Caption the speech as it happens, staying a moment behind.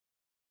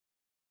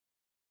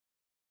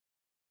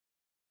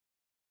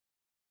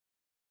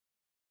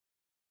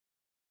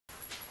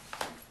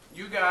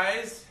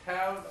guys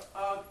have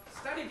a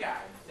study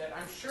guide that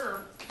I'm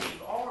sure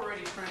you've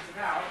already printed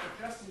out,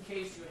 but just in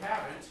case you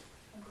haven't,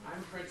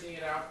 I'm printing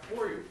it out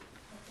for you.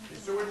 And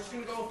so we're just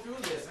going to go through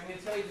this. I'm going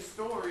to tell you the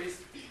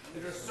stories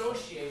that are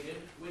associated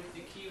with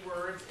the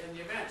keywords and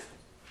the event.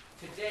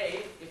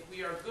 Today, if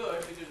we are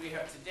good, because we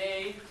have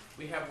today,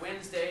 we have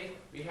Wednesday,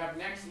 we have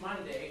next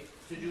Monday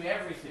to do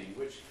everything,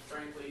 which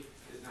frankly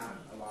is not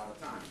a lot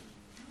of time.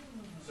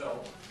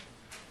 So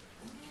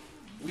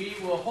we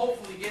will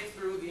hopefully get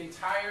through the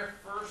entire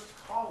first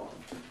column.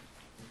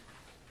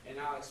 And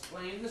I'll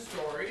explain the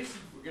stories.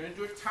 We're going to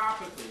do it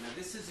topically. Now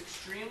this is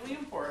extremely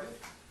important.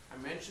 I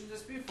mentioned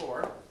this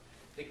before.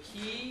 The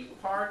key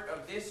part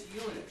of this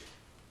unit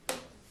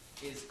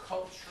is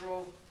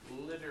cultural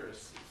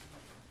literacy.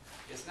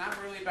 It's not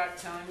really about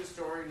telling the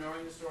story,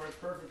 knowing the story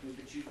perfectly,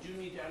 but you do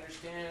need to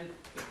understand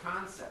the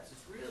concepts.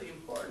 It's really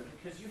important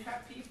because you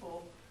have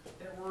people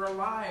that were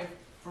alive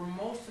for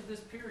most of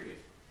this period.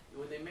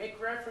 When they make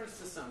reference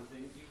to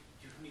something, you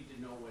need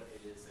to know what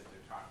it is that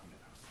they're talking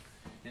about.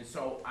 And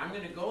so I'm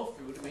going to go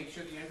through to make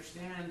sure that you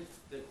understand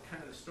the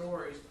kind of the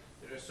stories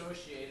that are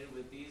associated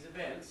with these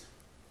events,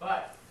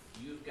 but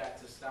you've got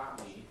to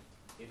stop me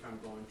if I'm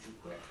going too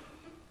quick.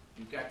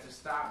 You've got to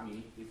stop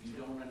me if you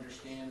don't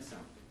understand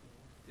something.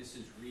 This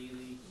is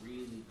really,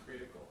 really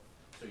critical.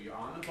 So you're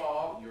on the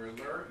ball, you're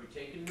alert,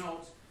 you're taking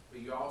notes, but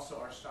you also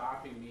are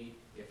stopping me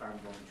if I'm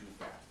going too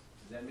fast.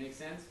 Does that make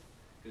sense?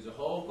 Because the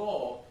whole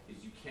goal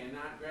is you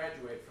cannot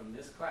graduate from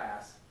this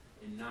class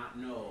and not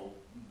know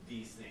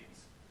these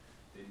things.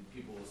 Then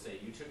people will say,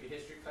 you took a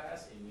history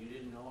class and you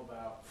didn't know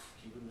about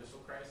Cuban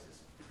Missile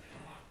Crisis.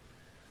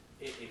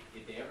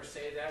 If they ever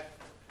say that,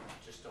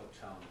 just don't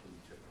tell them who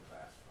you took the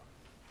class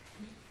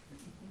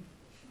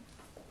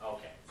from.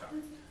 Okay,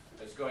 sorry.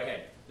 Let's go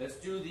ahead. Let's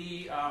do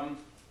the,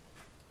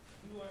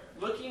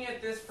 looking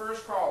at this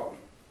first column,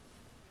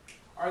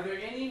 are there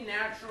any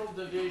natural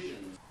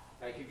divisions?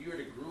 Like if you were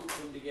to group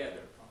them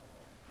together,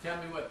 tell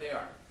me what they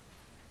are.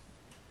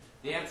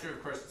 The answer,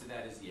 of course, to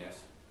that is yes.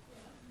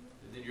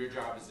 And then your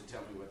job is to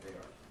tell me what they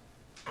are.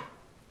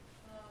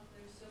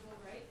 There's civil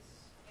rights.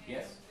 And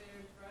yes.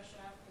 There's Russia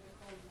after the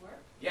Cold War.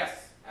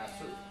 Yes,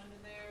 absolutely.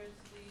 And there's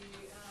the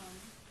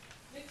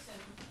Nixon.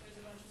 There's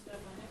a bunch of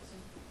stuff on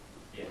Nixon.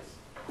 Yes.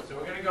 So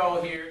we're going to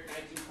go here,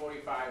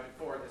 1945 and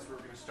forward. That's where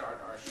we're going to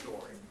start our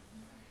story.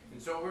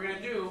 And so what we're going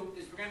to do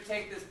is we're going to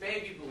take this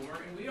baby boomer,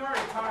 and we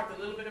already talked a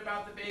little bit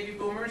about the baby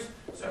boomers,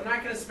 so I'm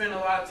not going to spend a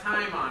lot of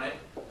time on it,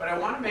 but I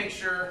want to make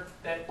sure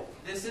that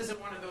this isn't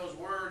one of those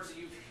words that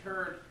you've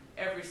heard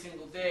every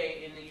single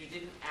day and that you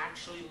didn't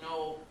actually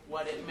know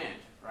what it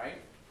meant,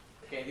 right?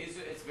 Okay,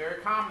 it's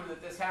very common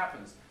that this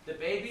happens. The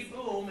baby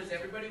boom is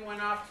everybody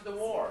went off to the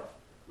war.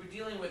 We're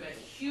dealing with a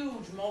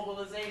huge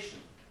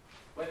mobilization.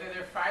 Whether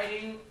they're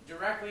fighting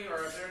directly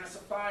or if they're in a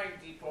supply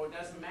depot, it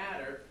doesn't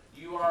matter.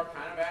 You are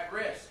kind of at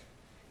risk.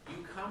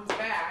 You come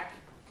back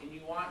and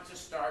you want to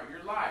start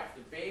your life.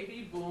 The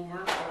baby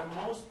boomer, for the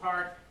most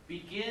part,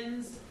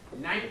 begins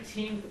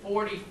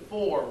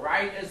 1944,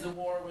 right as the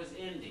war was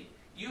ending.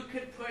 You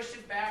could push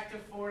it back to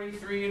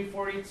 43 and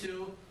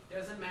 42.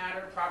 Doesn't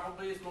matter.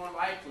 Probably is more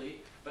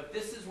likely. But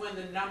this is when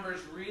the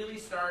numbers really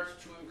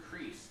start to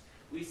increase.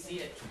 We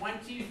see a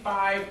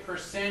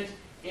 25%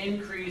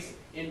 increase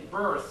in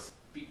births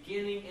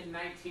beginning in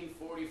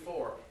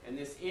 1944, and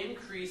this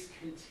increase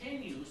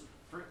continues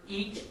for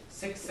each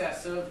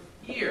successive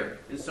year.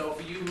 And so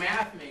for you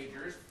math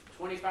majors,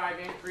 25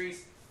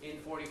 increase in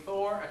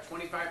 44, a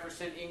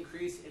 25%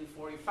 increase in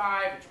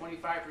 45, a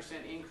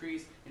 25%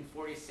 increase in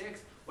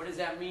 46. What does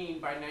that mean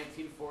by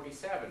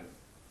 1947?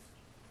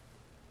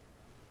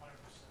 100%.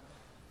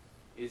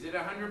 Is it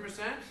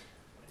 100%?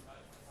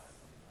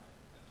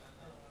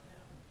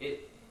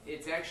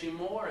 It's actually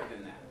more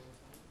than that.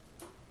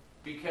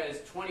 Because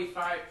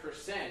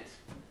 25%,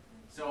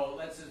 so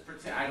let's just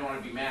pretend, I don't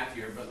want to be math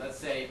here, but let's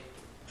say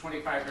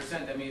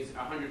 25%, that means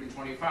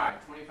 125.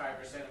 25%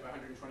 of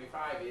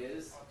 125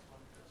 is,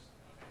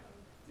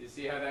 you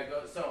see how that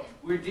goes? So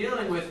we're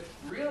dealing with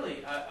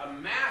really a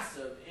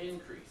massive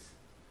increase.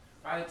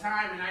 By the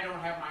time, and I don't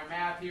have my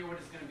math here, what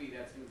is it going to be?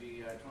 That's going to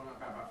be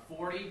about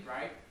 40,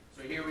 right?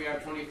 So here we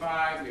have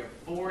 25, we have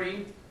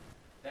 40.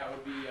 That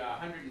would be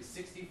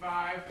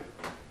 165.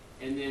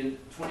 And then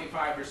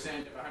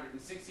 25% of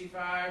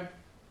 165.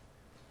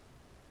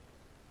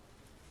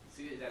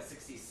 See, that's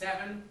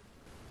 67.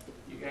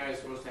 You guys are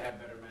supposed to have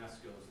better math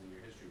skills than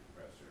your history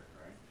professor,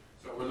 right?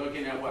 So we're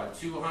looking at what,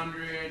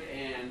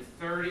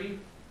 230.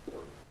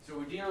 So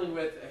we're dealing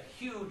with a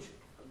huge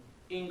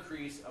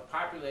increase of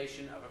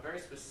population of a very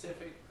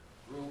specific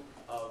group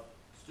of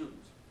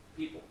students,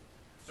 people.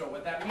 So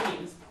what that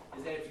means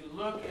is that if you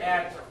look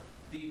at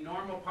the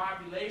normal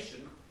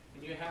population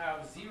and you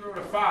have 0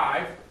 to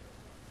 5,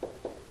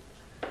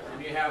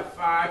 and you have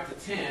 5 to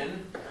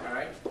 10, all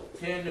right,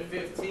 10 to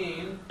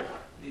 15,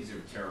 these are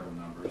terrible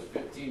numbers,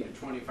 15 to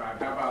 25,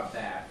 how about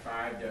that?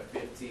 5 to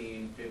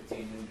 15, 15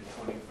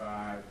 to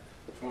 25,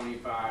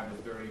 25 to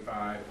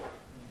 35.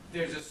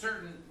 There's a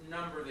certain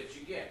number that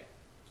you get.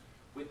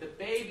 With the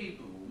baby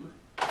boom,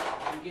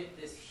 you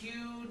get this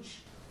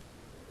huge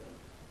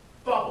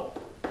bubble.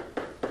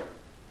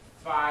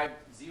 5,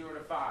 0 to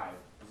 5,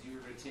 0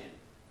 to 10.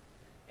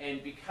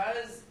 And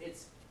because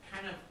it's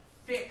kind of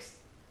fixed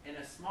in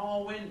a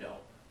small window,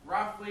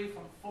 roughly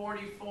from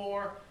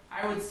 44,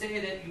 I would say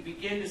that you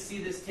begin to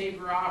see this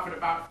taper off at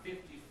about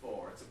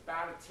 54. It's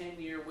about a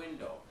 10-year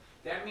window.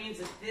 That means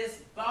that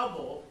this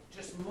bubble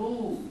just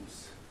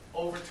moves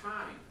over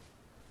time.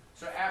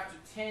 So after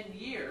 10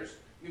 years,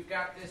 you've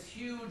got this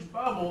huge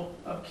bubble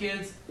of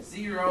kids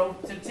 0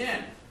 to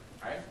 10,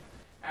 right?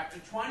 After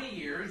 20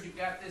 years, you've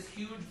got this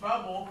huge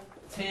bubble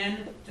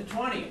 10 to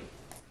 20.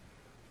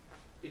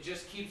 It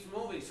just keeps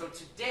moving. So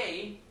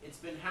today, it's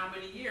been how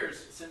many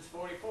years since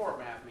 44,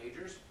 math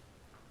majors?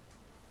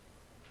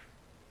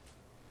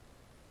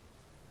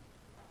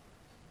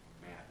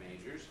 Math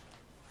majors.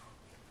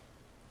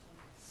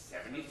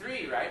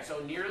 73, right?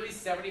 So nearly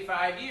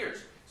 75 years.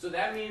 So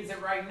that means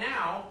that right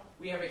now,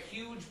 we have a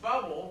huge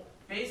bubble,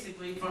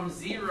 basically from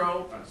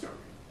 0, I'm sorry,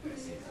 I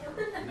say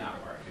 0,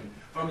 not working,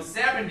 from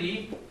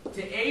 70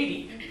 to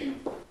 80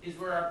 is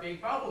where our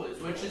big bubble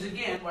is, which is,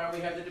 again, why we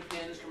have the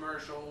Depends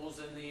commercials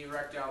and the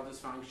erectile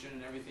dysfunction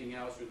and everything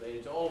else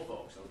related to old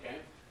folks, okay?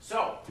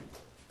 So,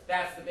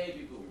 that's the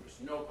baby boomers,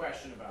 no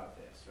question about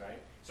this, right?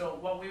 So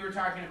what we were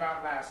talking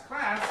about last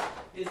class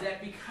is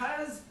that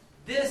because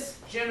this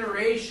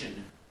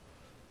generation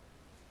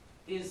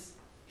is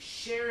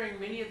sharing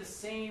many of the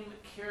same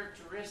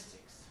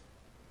characteristics,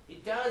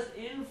 it does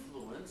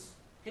influence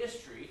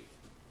history,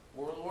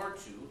 World War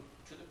II,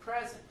 to the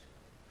present.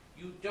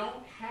 You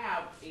don't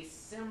have a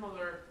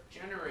similar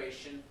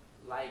generation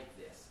like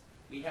this.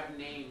 We have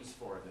names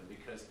for them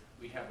because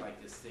we have like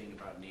this thing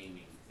about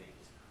naming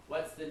things.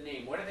 What's the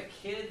name? What are the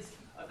kids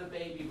of the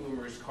baby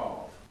boomers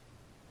called?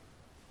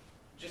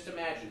 Just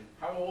imagine,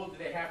 how old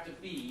do they have to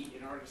be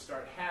in order to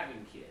start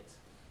having kids?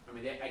 I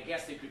mean, I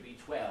guess they could be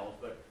 12,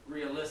 but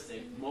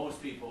realistic,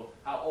 most people,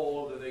 how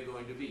old are they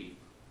going to be?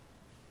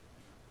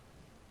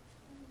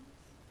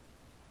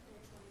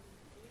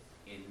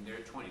 In their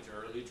 20s,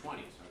 early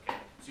 20s, okay?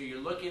 So you're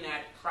looking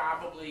at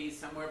probably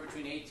somewhere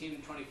between 18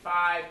 and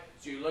 25.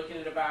 So you're looking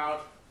at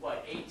about,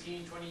 what,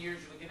 18, 20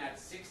 years? You're looking at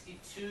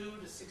 62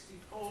 to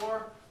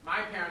 64.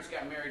 My parents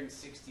got married in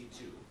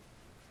 62.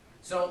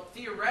 So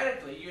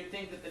theoretically, you'd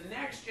think that the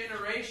next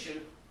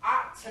generation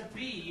ought to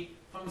be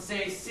from,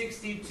 say,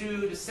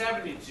 62 to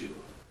 72.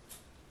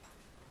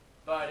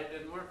 But it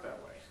didn't work that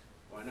way.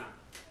 Why not?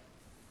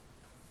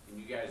 And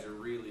you guys are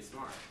really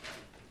smart.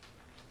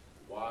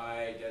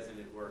 Why doesn't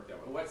it work that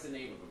way? What's the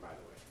name of them, by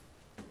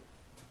the way?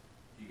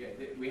 You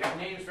guys, we have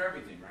names for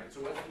everything, right?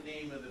 So what's the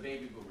name of the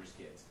baby boomers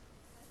kids?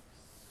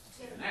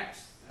 Gen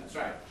X. That's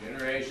right.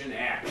 Generation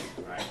X,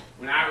 right?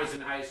 When I was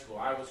in high school,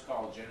 I was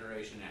called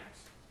Generation X.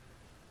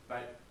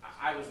 But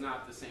I was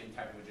not the same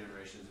type of a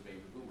generation as a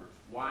baby boomer.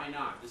 Why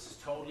not? This is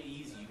totally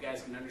easy. You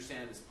guys can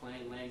understand this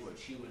plain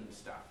language, human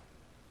stuff.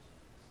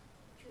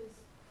 Because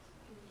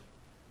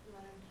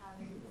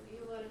you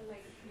weren't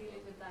like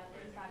dealing with that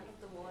impact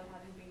of the war,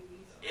 having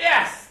babies.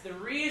 Yes! The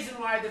reason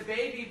why the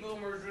baby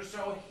boomers were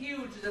so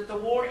huge is that the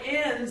war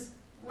ends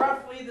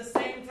roughly the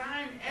same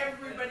time.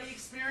 Everybody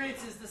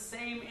experiences the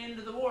same end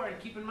of the war. And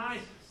keep in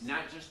mind,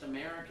 not just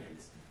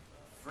Americans,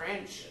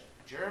 French,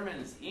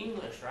 Germans,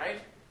 English,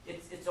 right?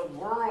 It's a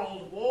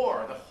world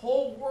war. The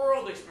whole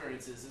world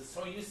experiences it.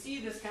 So you see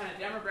this kind of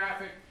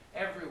demographic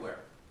everywhere.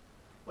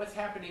 What's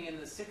happening in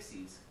the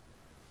 60s?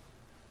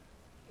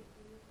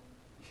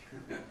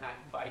 Not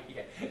quite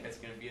yet. It's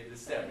going to be in the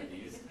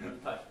 70s.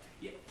 But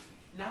yeah,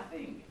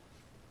 nothing.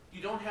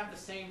 You don't have the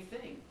same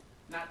thing.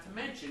 Not to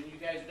mention, you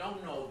guys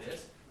don't know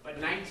this, but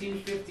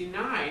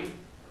 1959,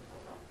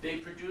 they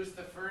produced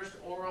the first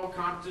oral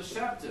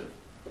contraceptive.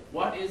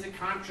 What is a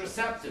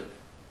contraceptive?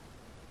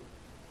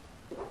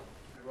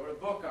 I wrote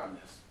a book on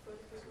this.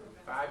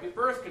 5-year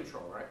birth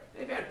control, right?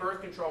 They've had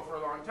birth control for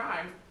a long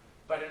time,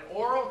 but an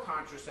oral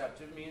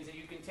contraceptive means that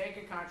you can take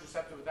a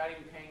contraceptive without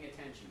even paying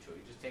attention to it.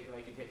 You just take it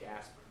like you take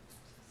aspirin.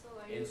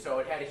 And so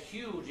it had a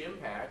huge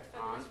impact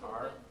on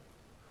our...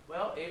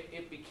 Well,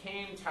 it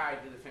became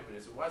tied to the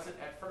feminists. It wasn't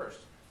at first,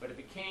 but it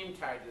became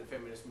tied to the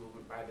feminist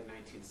movement by the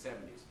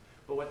 1970s.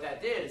 But what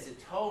that did is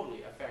it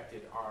totally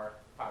affected our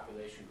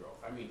population growth.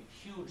 I mean,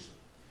 hugely.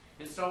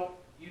 And so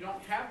you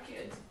don't have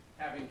kids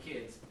having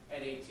kids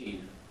at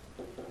 18.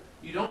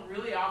 You don't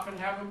really often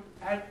have them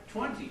at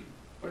 20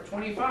 or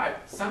 25.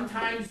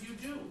 Sometimes you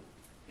do.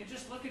 You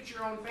just look at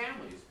your own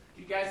families.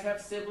 You guys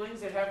have siblings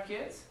that have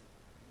kids?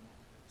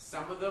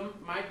 Some of them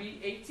might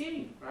be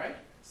 18, right?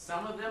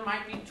 Some of them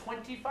might be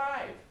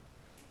 25.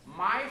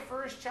 My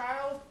first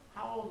child,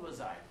 how old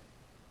was I?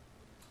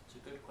 It's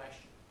a good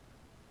question.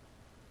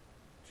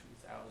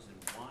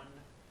 2001.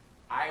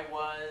 I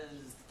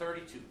was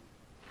 32.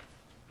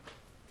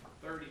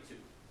 32.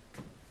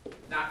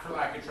 Not for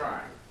lack of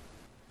trying,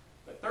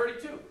 but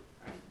 32. Right?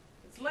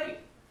 It's late.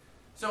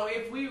 So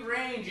if we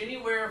range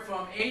anywhere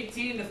from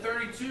 18 to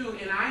 32,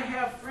 and I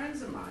have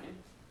friends of mine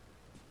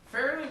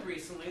fairly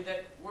recently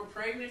that were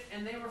pregnant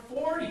and they were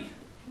 40.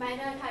 My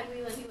dad had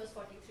me when he was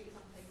 43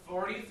 something.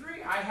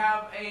 43. I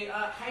have a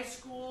high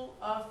school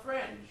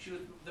friend. She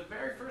was the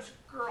very first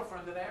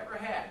girlfriend that I ever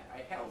had.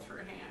 I held her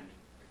hand.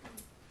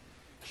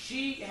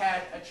 She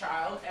had a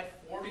child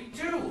at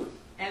 42,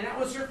 and that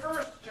was her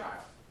first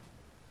child.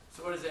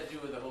 So what does that do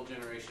with the whole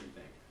generation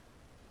thing?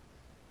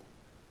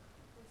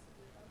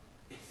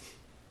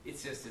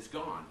 It's just, it's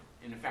gone.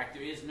 And in fact,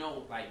 there is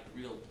no like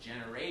real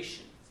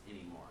generations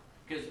anymore.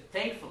 Because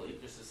thankfully,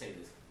 just to say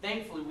this,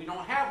 thankfully we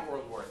don't have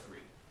World War III.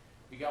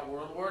 We got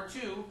World War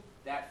II,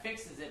 that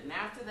fixes it, and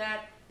after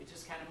that, it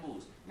just kind of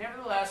moves.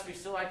 Nevertheless, we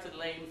still like to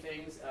label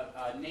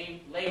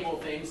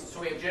things, so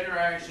we have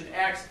Generation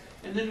X,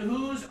 and then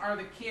whose are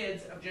the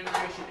kids of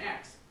Generation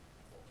X?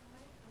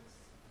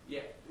 Yeah,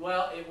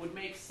 well, it would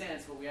make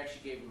sense, but we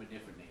actually gave them a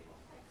different name.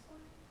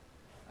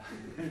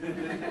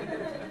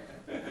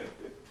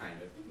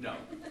 Kind of. No.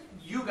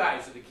 You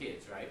guys are the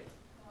kids, right?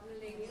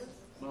 Millennials.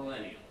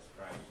 Millennials,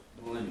 right?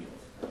 Millennials.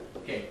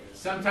 Okay,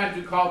 sometimes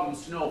we call them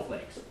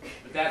snowflakes,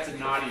 but that's a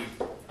naughty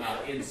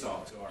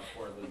insult to our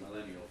poor little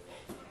millennial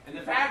folk. And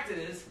the fact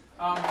is,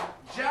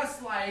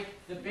 just like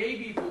the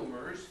baby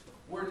boomers,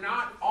 we're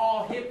not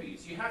all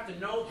hippies. You have to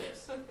know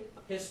this.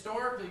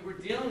 Historically, we're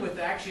dealing with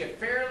actually a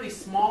fairly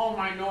small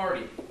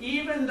minority.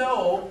 Even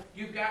though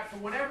you've got, for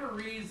whatever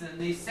reason,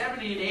 these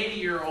 70 and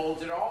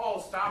 80-year-olds that are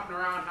all stopping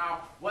around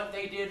what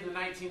they did in the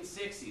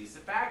 1960s. The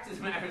fact is,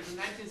 in the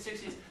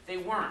 1960s, they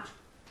weren't.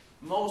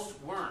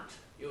 Most weren't.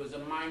 It was a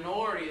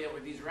minority that were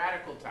these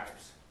radical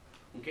types.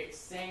 Okay,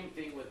 same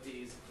thing with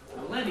these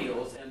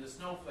millennials and the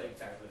snowflake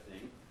type of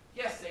thing.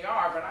 Yes, they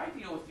are, but I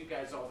deal with you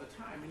guys all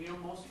the time, and you know,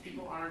 most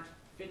people aren't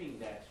fitting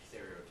that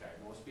stereotype.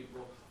 Most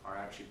people are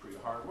actually pretty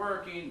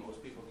hardworking.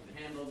 Most people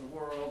can handle the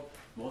world.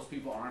 Most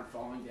people aren't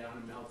falling down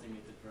and melting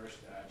at the first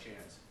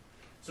chance.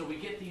 So we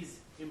get these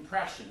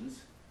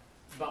impressions,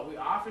 but we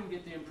often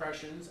get the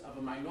impressions of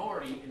a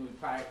minority and we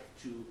apply it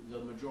to the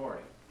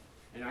majority.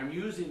 And I'm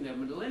using the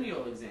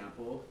millennial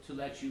example to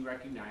let you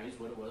recognize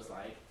what it was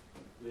like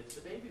with the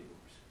baby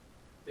boomers.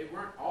 They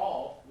weren't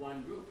all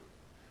one group.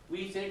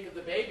 We think of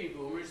the baby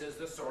boomers as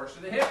the source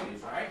of the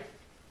hippies, right?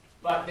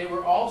 But they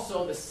were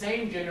also the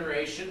same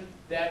generation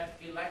that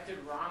elected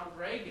Ronald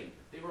Reagan.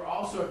 They were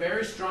also a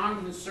very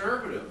strong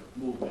conservative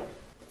movement.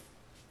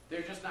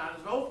 They're just not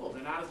as vocal.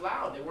 They're not as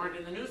loud. They weren't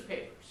in the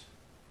newspapers.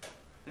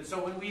 And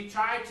so when we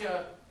try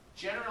to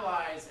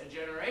generalize a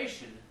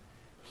generation,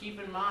 keep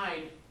in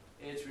mind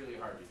it's really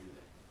hard to do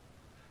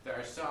that.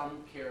 There are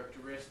some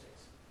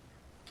characteristics.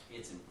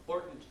 It's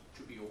important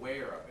to be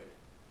aware of it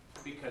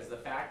because the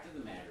fact of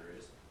the matter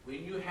is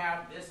when you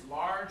have this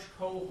large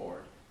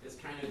cohort that's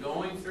kind of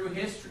going through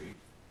history,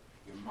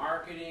 your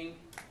marketing,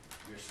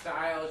 your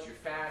styles, your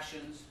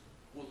fashions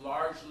will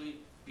largely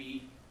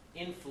be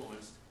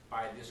influenced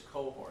by this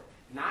cohort.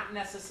 Not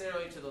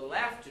necessarily to the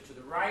left or to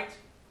the right,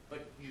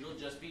 but you'll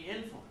just be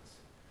influenced.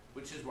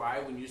 Which is why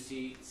when you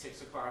see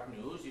 6 o'clock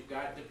news, you've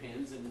got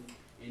Depends and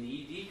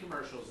ED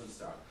commercials and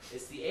stuff.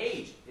 It's the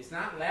age. It's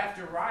not left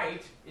or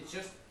right. It's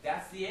just,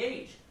 that's the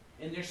age.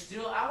 And they're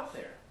still out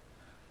there.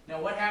 Now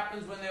what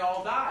happens when they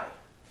all die?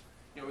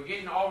 You know, we're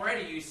getting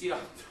already, you see a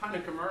ton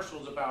of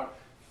commercials about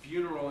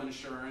funeral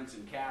insurance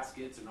and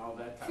caskets and all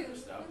that type of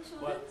stuff.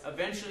 But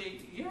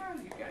eventually, yeah,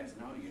 you guys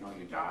know,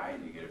 you die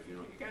and you get a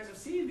funeral. You guys have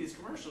seen these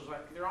commercials,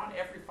 like they're on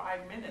every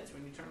 5 minutes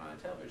when you turn on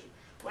the television.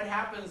 What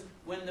happens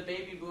when the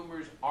baby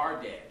boomers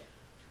are dead?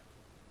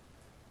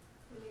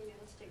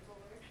 Millennials take over.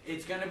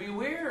 It's going to be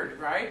weird,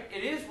 right?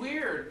 It is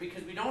weird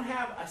because we don't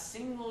have a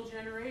single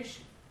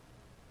generation.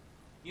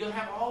 You'll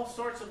have all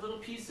sorts of little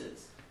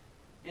pieces.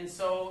 And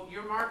so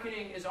your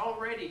marketing is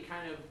already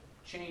kind of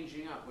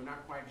changing up. We're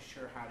not quite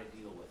sure how to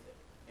deal with it.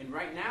 And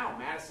right now,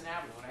 Madison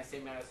Avenue, when I say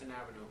Madison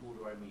Avenue, who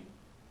do I mean?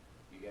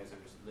 You guys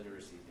understand the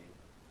literacy thing.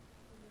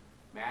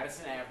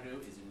 Madison Avenue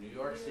is in New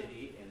York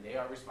City, and they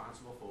are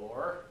responsible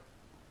for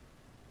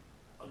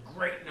a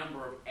great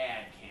number of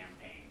ad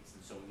campaigns.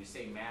 And so when you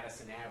say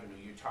Madison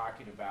Avenue, you're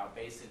talking about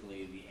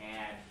basically the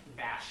ad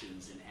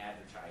fashions and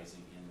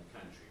advertising in the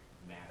country,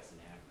 Madison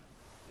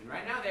Avenue. And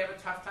right now they have a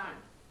tough time.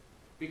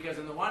 Because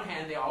on the one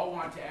hand, they all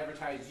want to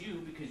advertise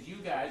you because you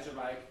guys are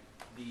like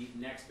the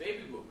next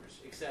baby boomers,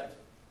 except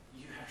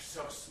you are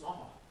so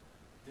small.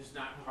 There's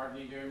not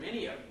hardly very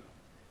many of you.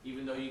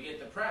 Even though you get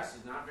the press,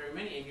 there's not very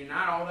many, and you're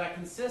not all that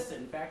consistent.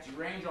 In fact, you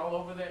range all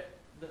over the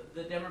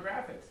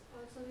demographics.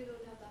 Also, we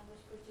don't have that much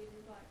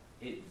purchasing power.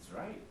 It's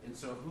right. And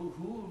so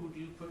who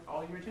do you put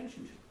all your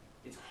attention to?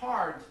 It's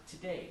hard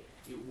today.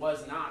 It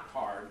was not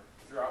hard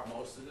throughout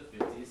most of the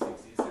 50s,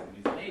 60s,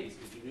 70s, and 80s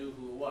because you knew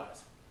who it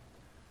was.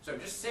 So I'm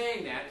just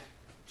saying that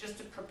just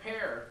to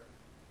prepare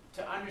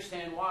to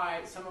understand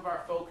why some of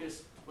our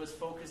focus was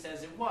focused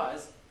as it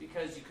was,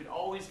 because you could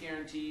always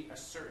guarantee a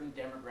certain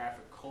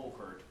demographic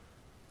cohort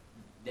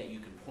that you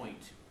can point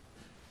to.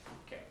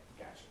 Okay,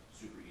 gotcha.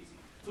 Super easy.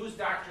 Who's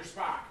Dr.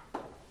 Spock?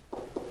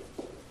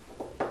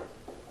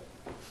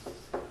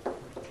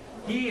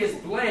 He is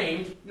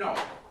blamed, no,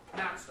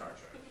 not Star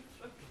Trek.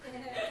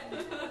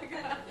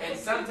 And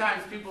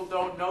sometimes people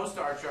don't know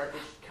Star Trek,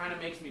 which kind of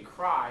makes me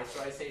cry,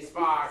 so I say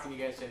Spock, and you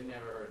guys have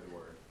never heard the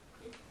word.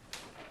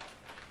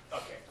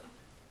 Okay.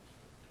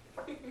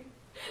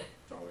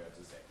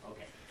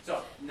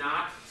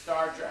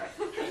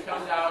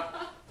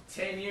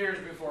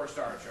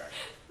 Star Trek.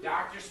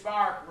 Dr.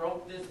 Spock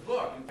wrote this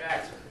book. In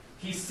fact,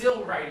 he's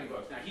still writing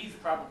books. Now, he's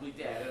probably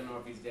dead. I don't know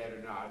if he's dead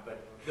or not,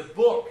 but the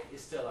book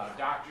is still out.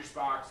 Dr.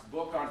 Spock's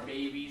book on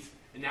babies,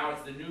 and now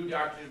it's the new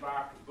Dr.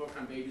 Spock book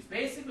on babies.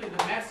 Basically,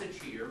 the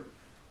message here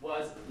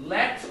was,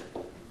 let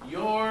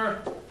your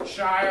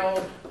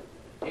child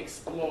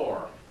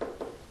explore.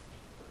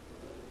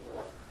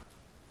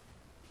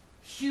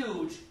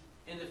 Huge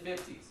in the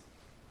 50s.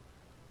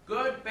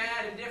 Good,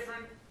 bad,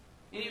 indifferent.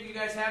 Any of you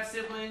guys have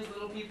siblings,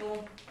 little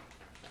people?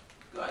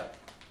 Good.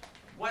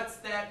 What's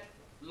that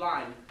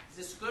line? Is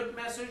this good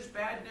message,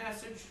 bad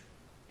message,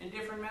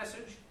 indifferent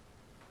message?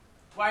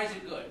 Why is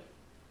it good?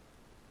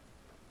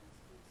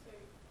 So the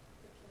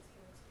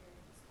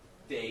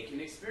kids They can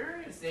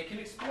experience, they can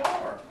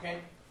explore. Okay.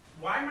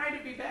 Why might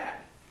it be bad?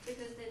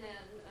 Because they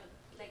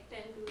like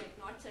tend to like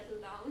not settle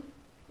down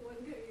one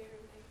career.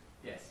 Like.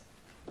 Yes.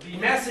 The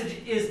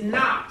message is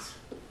not.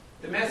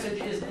 The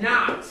message is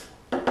not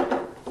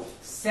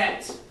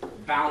set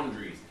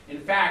boundaries. In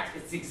fact,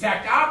 it's the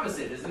exact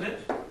opposite, isn't it?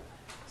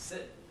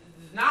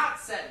 Not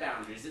set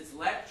boundaries. It's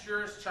let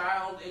your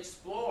child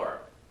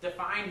explore,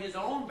 define his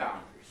own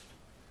boundaries.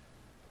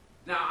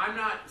 Now, I'm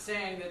not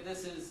saying that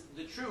this is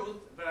the truth,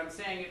 but I'm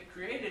saying it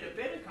created a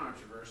bit of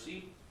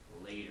controversy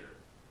later.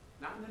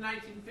 Not in the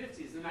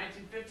 1950s. In the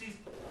 1950s,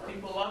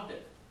 people loved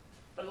it.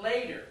 But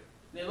later,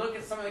 they look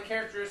at some of the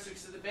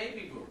characteristics of the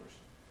baby boomers.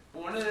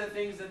 One of the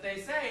things that they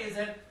say is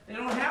that they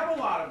don't have a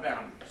lot of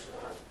boundaries.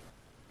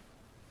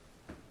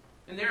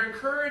 And they're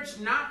encouraged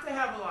not to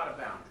have a lot of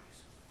boundaries.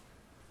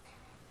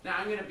 Now,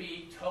 I'm going to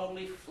be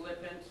totally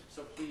flippant,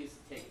 so please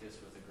take this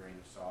with a grain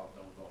of salt.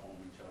 Don't go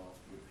home and tell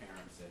your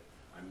parents that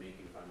I'm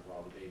making fun of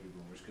all the baby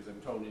boomers, because I'm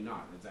totally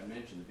not. As I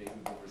mentioned, the baby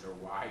boomers are a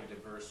wide,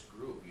 diverse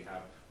group. You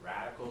have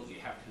radicals,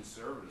 you have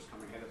conservatives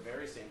coming out of the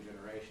very same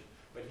generation.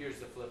 But here's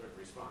the flippant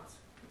response.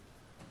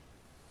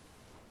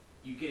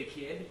 You get a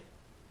kid,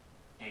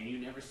 and you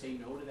never say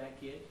no to that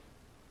kid,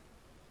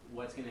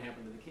 what's going to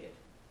happen to the kid?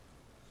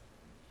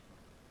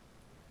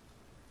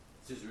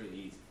 This is really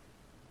easy.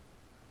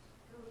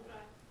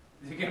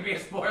 You're going to be a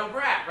spoiled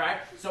brat, right?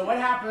 So what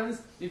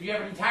happens if you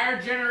have an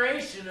entire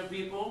generation of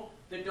people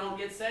that don't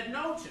get said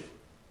no to?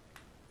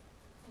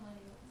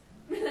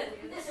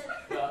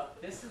 Well,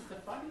 this is the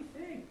funny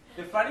thing.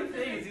 The funny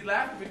thing is, he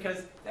laughed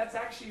because that's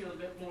actually a little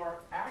bit more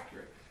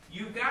accurate.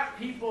 You've got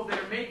people that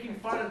are making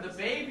fun of the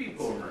baby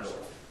boomers,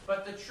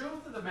 but the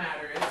truth of the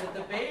matter is that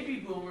the baby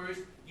boomers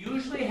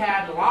usually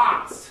had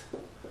lots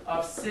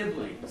of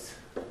siblings.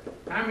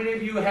 How many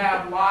of you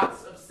have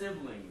lots of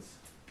siblings?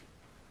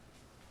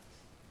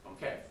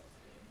 Okay.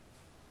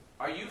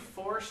 Are you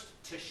forced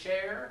to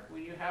share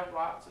when you have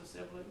lots of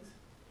siblings?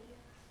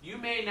 You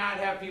may not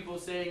have people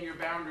saying your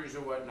boundaries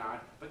or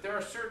whatnot, but there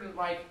are certain,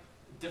 like,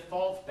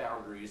 default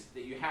boundaries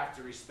that you have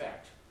to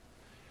respect.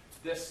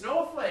 The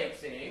snowflake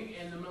thing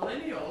in the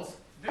millennials,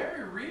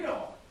 very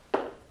real.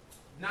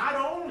 Not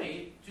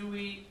only do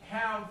we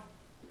have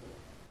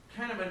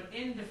kind of an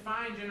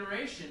indefined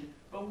generation,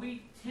 but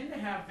we tend to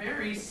have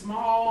very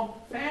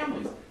small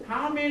families.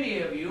 How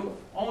many of you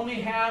only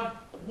have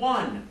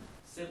one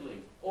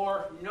sibling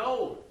or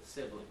no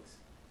siblings?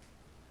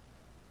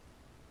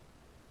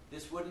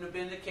 This wouldn't have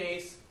been the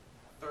case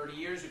 30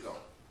 years ago.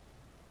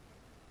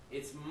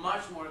 It's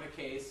much more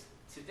the case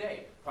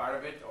today. Part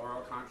of it,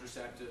 oral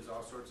contraceptives,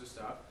 all sorts of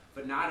stuff.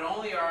 But not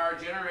only are our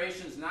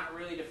generations not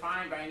really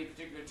defined by any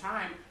particular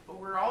time, but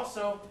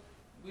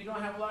we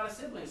don't have a lot of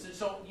siblings. And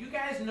so you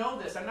guys know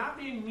this. I'm not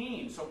being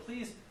mean, so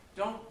please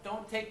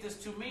don't take this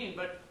too mean.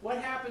 But what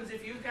happens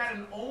if you've got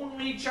an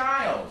only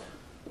child?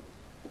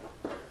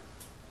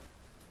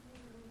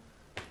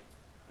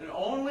 An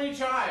only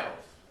child.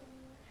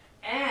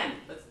 And,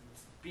 let's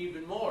be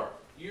even more,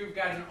 you've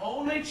got an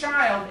only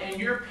child and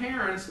your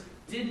parents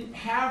didn't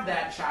have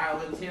that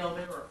child until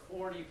they were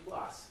 40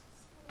 plus.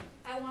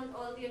 I want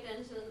all the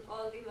attention,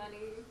 all the money.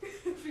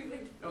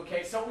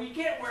 Okay, so we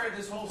get where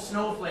this whole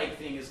snowflake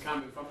thing is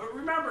coming from. But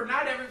remember,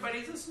 not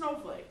everybody's a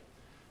snowflake.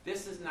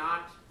 This is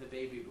not the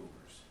baby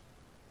boomers.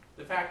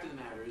 The fact of the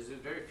matter is there's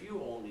very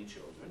few only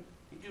children.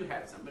 You do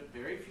have some, but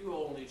very few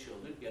only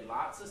children. You get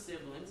lots of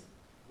siblings,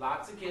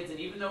 lots of kids. And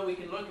even though we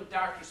can look at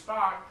Dr.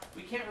 Spock,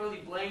 we can't really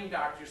blame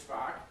Dr.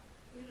 Spock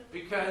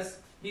because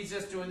he's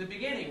just doing the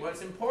beginning.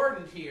 What's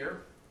important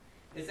here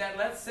is that,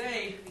 let's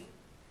say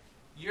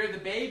you're the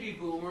baby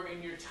boomer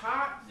and you're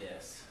taught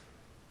this,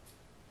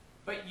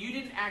 but you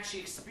didn't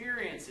actually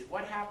experience it.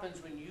 What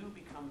happens when you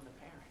become the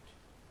parent?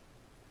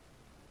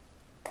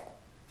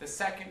 The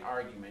second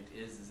argument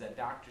is that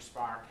Dr.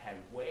 Spock had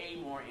way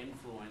more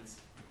influence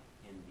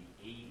in the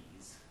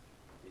 80s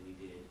than he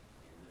did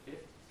in the 50s.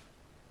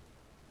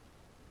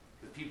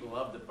 Because people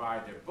loved to buy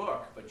their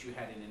book, but you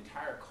had an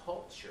entire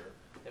culture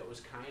that was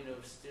kind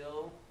of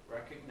still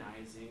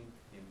recognizing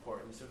the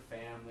importance of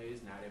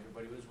families. Not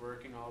everybody was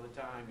working all the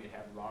time. You'd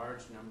have a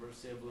large number of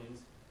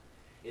siblings.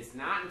 It's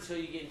not until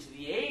you get into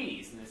the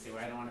 80s and they say,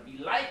 well, I don't want to be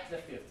like the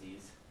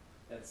 50s,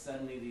 that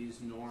suddenly these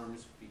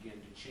norms begin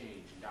to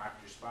change and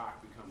Dr. Spock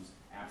becomes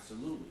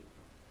absolutely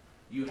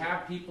You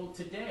have people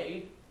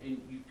today,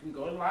 and you can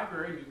go to the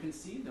library and you can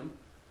see them,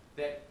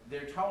 that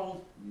they're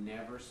told,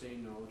 never say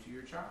no to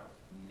your child.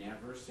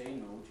 Never say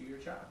no to your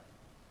child.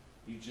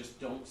 You just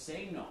don't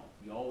say no.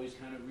 You always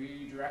kind of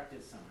redirect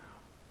it somehow.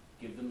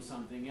 Give them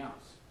something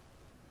else.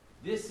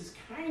 This is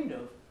kind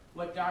of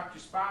what Dr.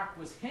 Spock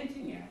was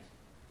hinting at,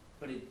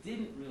 but it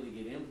didn't really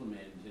get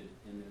implemented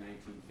in the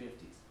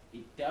 1950s.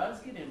 It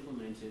does get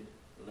implemented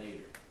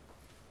later.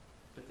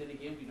 But then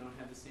again, we don't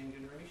have the same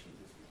generations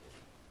as we did.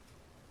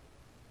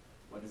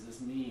 What does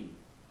this mean?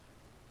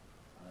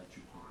 I'll let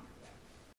you ponder.